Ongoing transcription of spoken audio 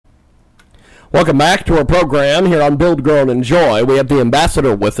Welcome back to our program here on Build, Grow, and Enjoy. We have the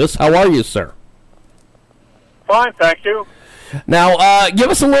ambassador with us. How are you, sir? Fine, thank you. Now, give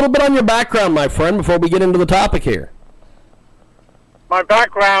us a little bit on your background, my friend, before we get into the topic here. My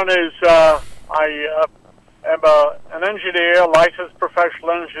background is I am an engineer, licensed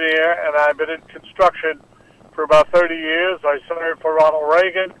professional engineer, and I've been in construction for about 30 years. I served for Ronald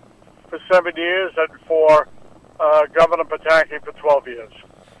Reagan for 7 years and for Governor Pataki for 12 years.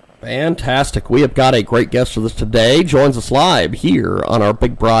 Fantastic. We have got a great guest with us today. Joins us live here on our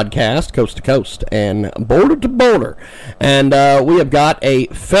big broadcast, coast to coast and border to border. And we have got a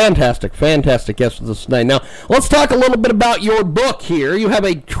fantastic guest with us today. Now, let's talk a little bit about your book here. You have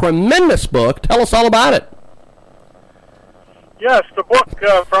a tremendous book. Tell us all about it. Yes, the book,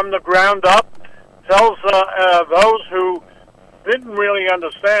 From the Ground Up, tells those who didn't really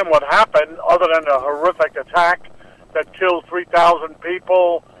understand what happened, other than a horrific attack that killed 3,000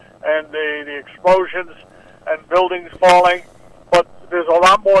 people, and the explosions and buildings falling. But there's a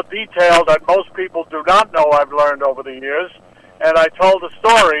lot more detail that most people do not know, I've learned over the years. And I told a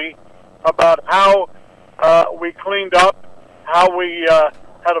story about how we cleaned up, how we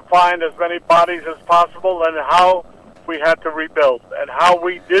had to find as many bodies as possible, and how we had to rebuild. And how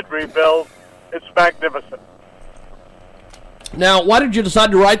we did rebuild, it's magnificent. Now, why did you decide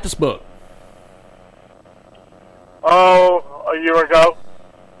to write this book? Oh, a year ago.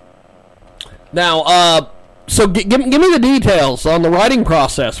 Now, so give me the details on the writing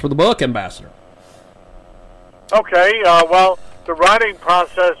process for the book, Ambassador. Okay, well, the writing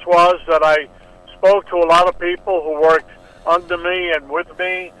process was that I spoke to a lot of people who worked under me and with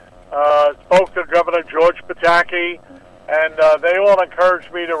me, spoke to Governor George Pataki, and they all encouraged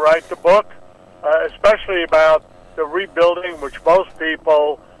me to write the book, especially about the rebuilding, which most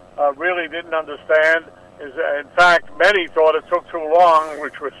people really didn't understand. In fact, many thought it took too long,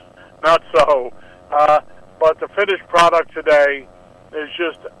 which was not so. But the finished product today is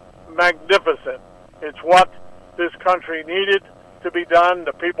just magnificent. It's what this country needed to be done.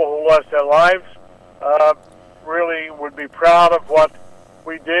 The people who lost their lives really would be proud of what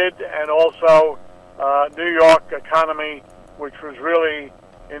we did, and also New York economy, which was really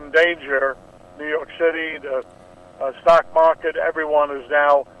in danger. New York City, the stock market, everyone is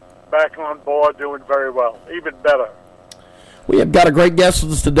now back on board, doing very well, even better. We have got a great guest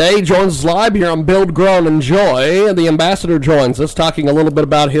with us today. He joins us live here on Build, Grow, and Enjoy. The ambassador joins us, talking a little bit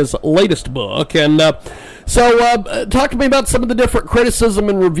about his latest book. And so talk to me about some of the different criticism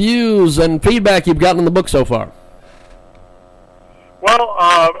and reviews and feedback you've gotten on the book so far. Well,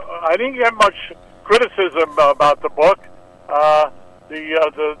 I didn't get much criticism about the book.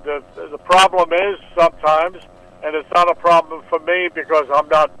 The problem is sometimes, and it's not a problem for me because I'm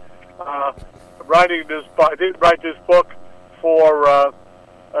not writing this. I didn't write this book for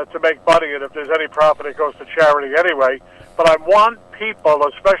to make money, and if there's any profit, it goes to charity anyway. But I want people,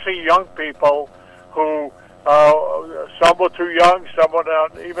 especially young people, who some were too young, some were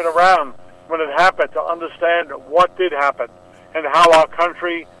not even around when it happened, to understand what did happen and how our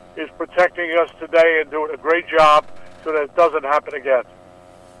country is protecting us today and doing a great job so that it doesn't happen again.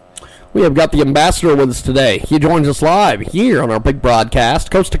 We have got the ambassador with us today. He joins us live here on our big broadcast,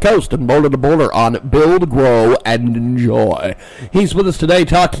 coast to coast and border to border on Build, Grow, and Enjoy. He's with us today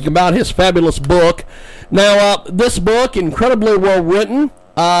talking about his fabulous book. Now, this book, incredibly well written.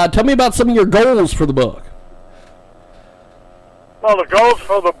 Tell me about some of your goals for the book. Well, the goals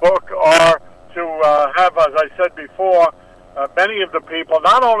for the book are to have, as I said before, many of the people,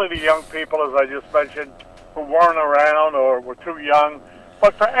 not only the young people, as I just mentioned, who weren't around or were too young,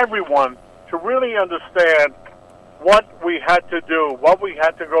 but for everyone to really understand what we had to do, what we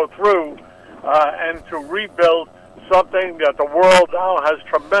had to go through, and to rebuild something that the world now has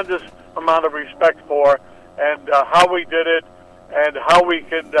tremendous amount of respect for, and how we did it, and how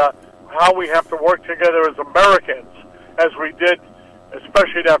we have to work together as Americans, as we did,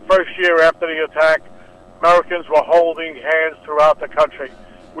 especially that first year after the attack. Americans were holding hands throughout the country.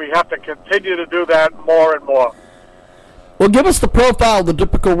 We have to continue to do that more and more. Well, give us the profile of the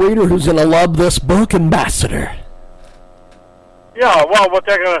typical reader who's going to love this book, Ambassador. Yeah, well, what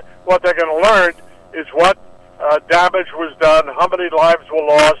they're going to learn is what damage was done, how many lives were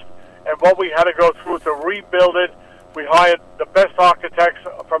lost, and what we had to go through to rebuild it. We hired the best architects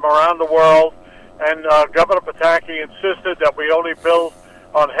from around the world, and Governor Pataki insisted that we only build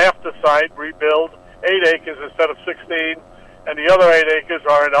on half the site, rebuild 8 acres instead of 16, and the other 8 acres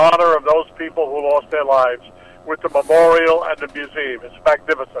are in honor of those people who lost their lives, with the memorial and the museum. It's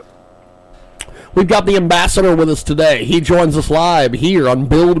magnificent. We've got the ambassador with us today. He joins us live here on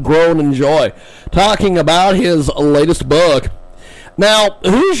Build, Grow, and Enjoy, talking about his latest book. Now,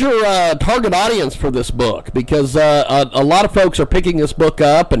 who's your target audience for this book? Because a lot of folks are picking this book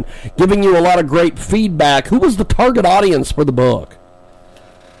up and giving you a lot of great feedback. Who was the target audience for the book?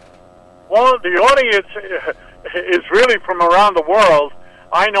 Well, the audience is really from around the world.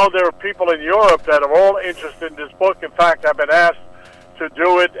 I know there are people in Europe that are all interested in this book. In fact, I've been asked to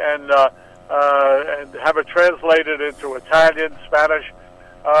do it and have it translated into Italian, Spanish.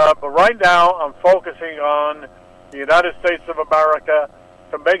 But right now, I'm focusing on the United States of America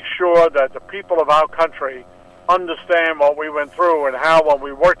to make sure that the people of our country understand what we went through and how, when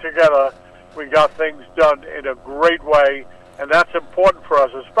we work together, we got things done in a great way. And that's important for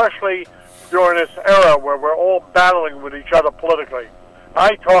us, especially during this era where we're all battling with each other politically.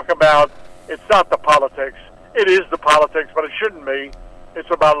 I talk about it's not the politics. It is the politics, but it shouldn't be.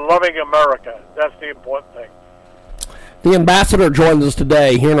 It's about loving America. That's the important thing. The ambassador joins us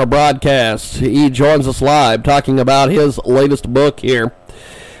today here in our broadcast. He joins us live talking about his latest book here.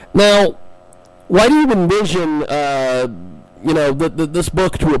 Now, why do you envision, this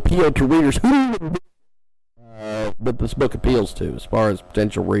book to appeal to readers? Who do you envision that this book appeals to as far as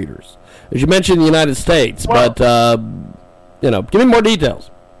potential readers? As you mentioned, the United States, but give me more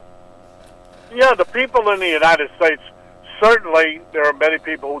details. Yeah, the people in the United States, certainly there are many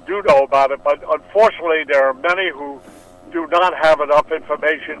people who do know about it, but unfortunately there are many who do not have enough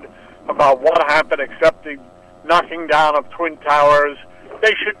information about what happened except the knocking down of Twin Towers.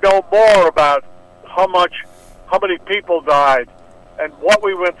 They should know more about how many people died and what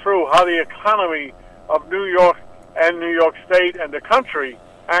we went through, how the economy of New York and New York State and the country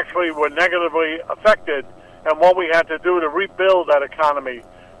actually were negatively affected, and what we had to do to rebuild that economy,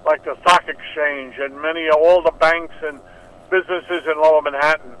 like the stock exchange and all the banks and businesses in Lower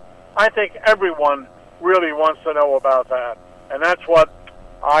Manhattan. I think everyone really wants to know about that, and that's what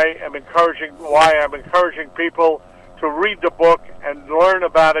why I'm encouraging people to read the book and learn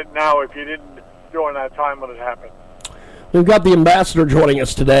about it now if you didn't during that time when it happened. We've got the ambassador joining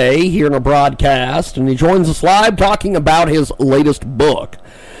us today here in a broadcast, and he joins us live talking about his latest book.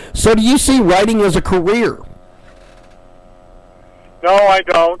 So do you see writing as a career? No, I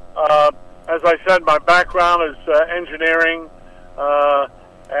don't. As I said, my background is engineering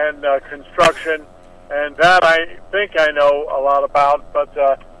and construction, and that I think I know a lot about, but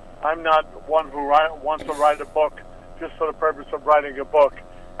I'm not one who wants to write a book just for the purpose of writing a book.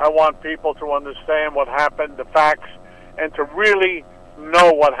 I want people to understand what happened, the facts, and to really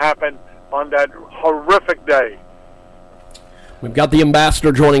know what happened on that horrific day. We've got the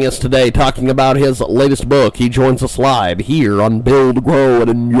ambassador joining us today talking about his latest book. He joins us live here on Build, Grow, and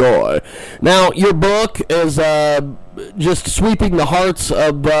Enjoy. Now, your book is just sweeping the hearts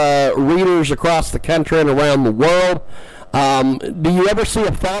of readers across the country and around the world. Do you ever see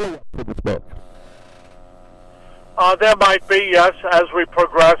a follow-up to this book? There might be, yes, as we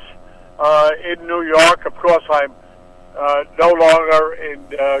progress in New York. Of course, I'm no longer in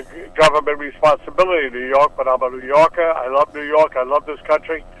government responsibility in New York, but I'm a New Yorker. I love New York. I love this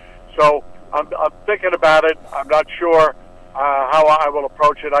country. So I'm thinking about it. I'm not sure how I will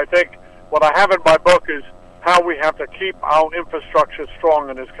approach it. I think what I have in my book is how we have to keep our infrastructure strong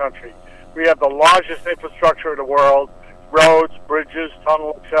in this country. We have the largest infrastructure in the world, roads, bridges,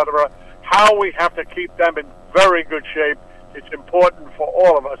 tunnels, etc. How we have to keep them in very good shape. It's important for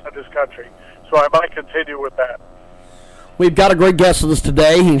all of us in this country. So I might continue with that. We've got a great guest with us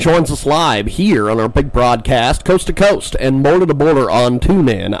today. He joins us live here on our big broadcast, coast to coast and border to border on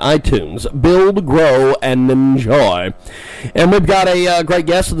TuneIn, iTunes. Build, grow, and enjoy. And we've got a great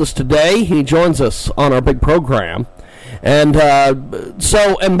guest with us today. He joins us on our big program. And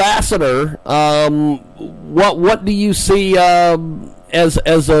so, Ambassador, what do you see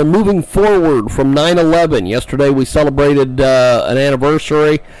as moving forward from 9/11? Yesterday we celebrated an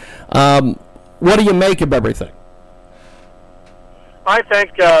anniversary. What do you make of everything? I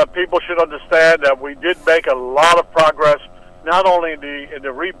think people should understand that we did make a lot of progress, not only in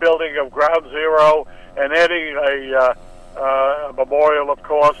the rebuilding of Ground Zero and adding a memorial, of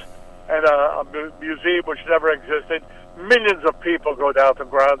course, and a museum which never existed. Millions of people go down to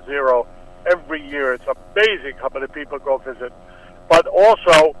Ground Zero every year. It's amazing how many people go visit. But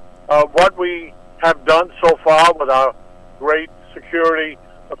also, what we have done so far with our great security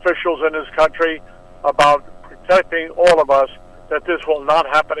officials in this country about protecting all of us, that this will not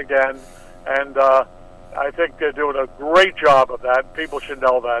happen again. And I think they're doing a great job of that. People should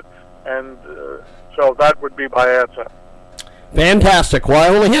know that. And so that would be my answer. Fantastic. Well,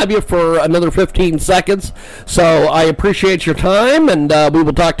 I only have you for another 15 seconds, so I appreciate your time, and we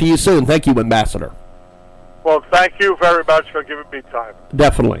will talk to you soon. Thank you, Ambassador. Well, thank you very much for giving me time.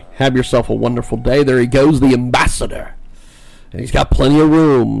 Definitely. Have yourself a wonderful day. There he goes, the Ambassador. He's got plenty of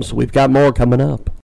rooms. We've got more coming up.